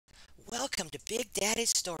Welcome to Big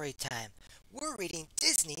Daddy's Story Time. We're reading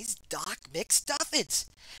Disney's Doc McStuffins.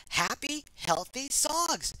 Happy, healthy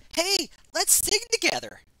songs. Hey, let's sing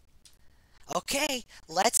together. Okay,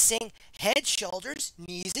 let's sing head, shoulders,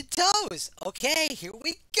 knees, and toes. Okay, here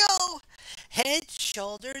we go. Head,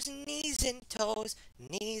 shoulders, knees, and toes,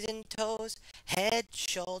 knees and toes. Head,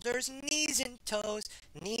 shoulders, knees and toes,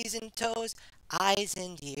 knees and toes. Eyes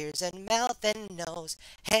and ears and mouth and nose.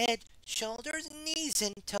 Head, shoulders, knees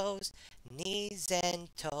and toes, knees and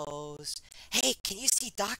toes. Hey, can you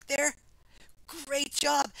see Doc there? Great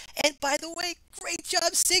job. And by the way, great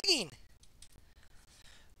job singing.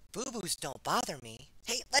 Boo-boos don't bother me.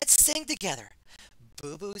 Hey, let's sing together.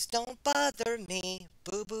 Boo-boos don't bother me.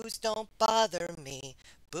 Boo-boos don't bother me.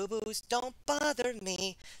 Boo-boos don't bother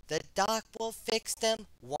me. The doc will fix them.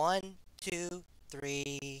 One, two,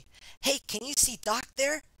 three. Hey, can you see Doc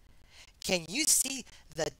there? Can you see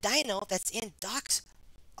the dino that's in Doc's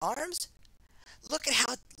arms? Look at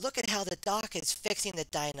how the doc is fixing the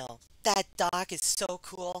dino. That doc is so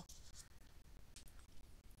cool.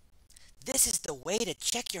 This is the way to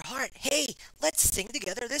check your heart. Hey, let's sing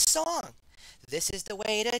together this song. This is the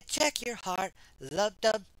way to check your heart. Love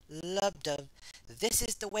dub, love dub. This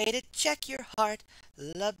is the way to check your heart.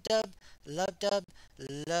 Love dub, love dub,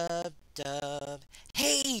 love dub.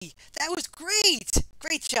 Hey, that was great.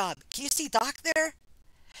 Great job. Can you see Doc there?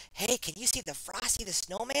 Hey, can you see the Frosty the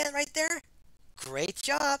Snowman right there? Great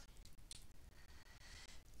job.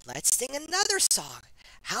 Let's sing another song.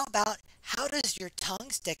 How about how does your tongue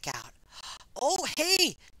stick out? Oh,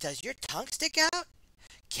 hey, does your tongue stick out?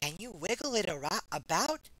 Can you wiggle it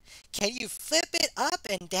about? Can you flip it up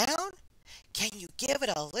and down? Can you give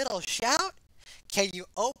it a little shout? Can you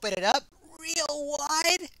open it up real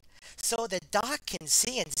wide so the doc can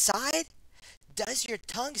see inside? Does your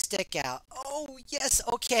tongue stick out? Oh, yes,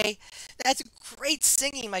 okay. That's great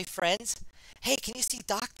singing, my friends. Hey, can you see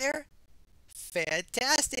Doc there?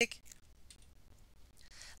 Fantastic.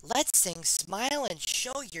 Let's sing Smile and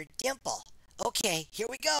Show Your Dimple. Okay, here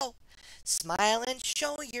we go. Smile and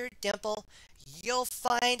show your dimple. You'll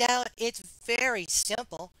find out it's very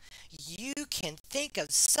simple. You can think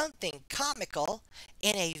of something comical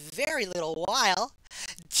in a very little while.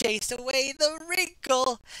 Chase away the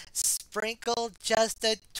wrinkle. Sprinkle just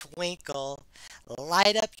a twinkle.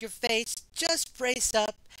 Light up your face, just brace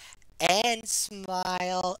up and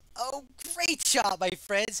smile. Oh, great job, my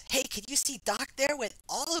friends. Hey, can you see Doc there with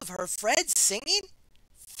all of her friends singing?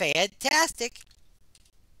 Fantastic.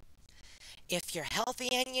 If you're healthy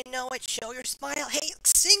and you know it, show your smile. Hey,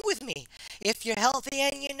 sing with me. If you're healthy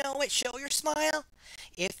and you know it, show your smile.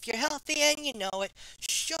 If you're healthy and you know it,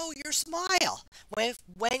 show your smile.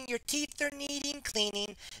 When your teeth are needing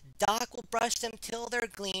cleaning, Doc will brush them till they're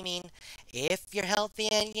gleaming. If you're healthy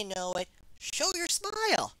and you know it, show your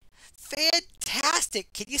smile.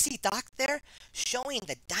 Fantastic. Can you see Doc there showing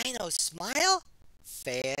the dino smile?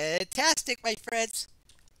 Fantastic, my friends.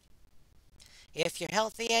 If you're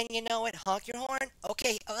healthy and you know it, honk your horn.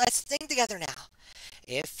 Okay, let's sing together now.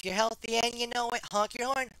 If you're healthy and you know it, honk your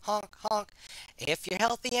horn, honk, honk. If you're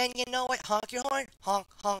healthy and you know it, honk your horn, honk,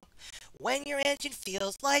 honk. When your engine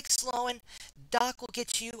feels like slowing, Doc will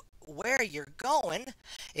get you where you're going.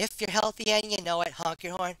 If you're healthy and you know it, honk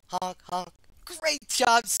your horn, honk, honk. Great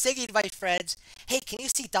job singing, my friends. Hey, can you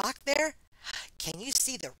see Doc there? Can you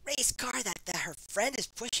see the race car that her friend is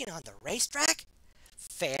pushing on the racetrack?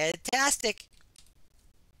 Fantastic.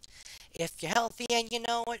 If you're healthy and you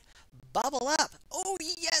know it, bubble up. Oh,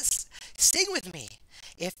 yes. Sing with me.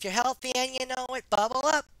 If you're healthy and you know it, bubble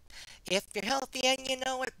up. If you're healthy and you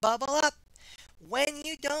know it, bubble up. When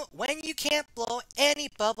you can't blow any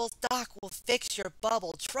bubbles, Doc will fix your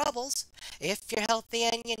bubble troubles. If you're healthy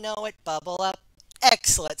and you know it, bubble up.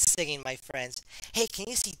 Excellent singing, my friends. Hey, can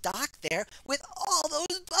you see Doc there with all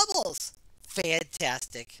those bubbles?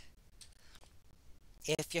 Fantastic.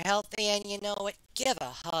 If you're healthy and you know it, give a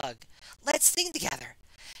hug. Let's sing together.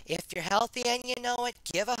 If you're healthy and you know it,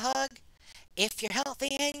 give a hug. If you're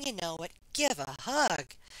healthy and you know it, give a hug.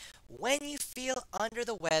 When you feel under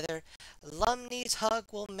the weather, Lumney's hug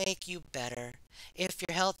will make you better. If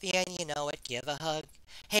you're healthy and you know it, give a hug.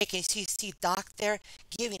 Hey, can you see Doc there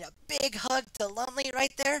giving a big hug to Lumley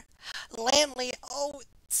right there? Lamley, oh,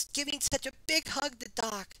 it's giving such a big hug to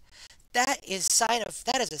Doc. That is a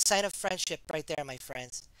sign of friendship right there, my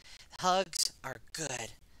friends. Hugs are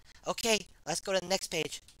good. Okay, let's go to the next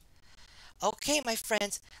page. Okay, my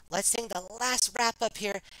friends, let's sing the last wrap up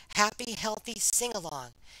here. Happy, healthy, sing along.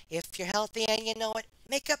 If you're healthy and you know it,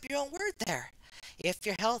 make up your own word there. If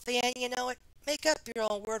you're healthy and you know it, Make up your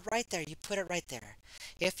own word right there. You put it right there.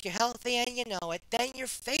 If you're healthy and you know it, then your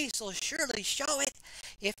face will surely show it.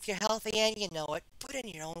 If you're healthy and you know it, put in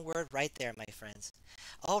your own word right there, my friends.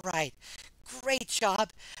 All right. Great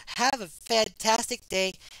job. Have a fantastic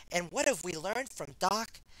day. And what have we learned from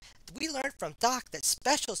Doc? We learned from Doc that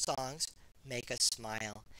special songs make us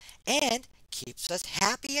smile and keeps us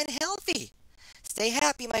happy and healthy. Stay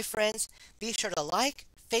happy, my friends. Be sure to like,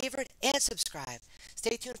 favorite, and subscribe.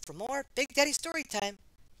 Stay tuned for more Big Daddy Story Time.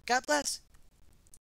 God bless.